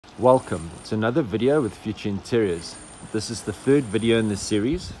Welcome to another video with Future Interiors. This is the third video in the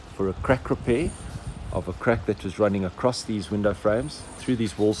series for a crack repair of a crack that was running across these window frames, through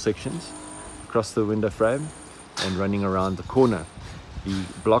these wall sections, across the window frame and running around the corner. The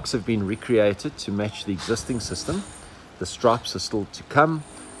blocks have been recreated to match the existing system. The stripes are still to come.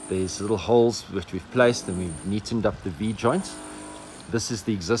 There's little holes which we've placed and we've neatened up the V-joints. This is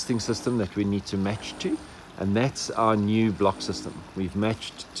the existing system that we need to match to, and that's our new block system. We've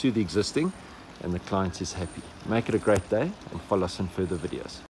matched to the existing and the client is happy. Make it a great day and follow us in further videos.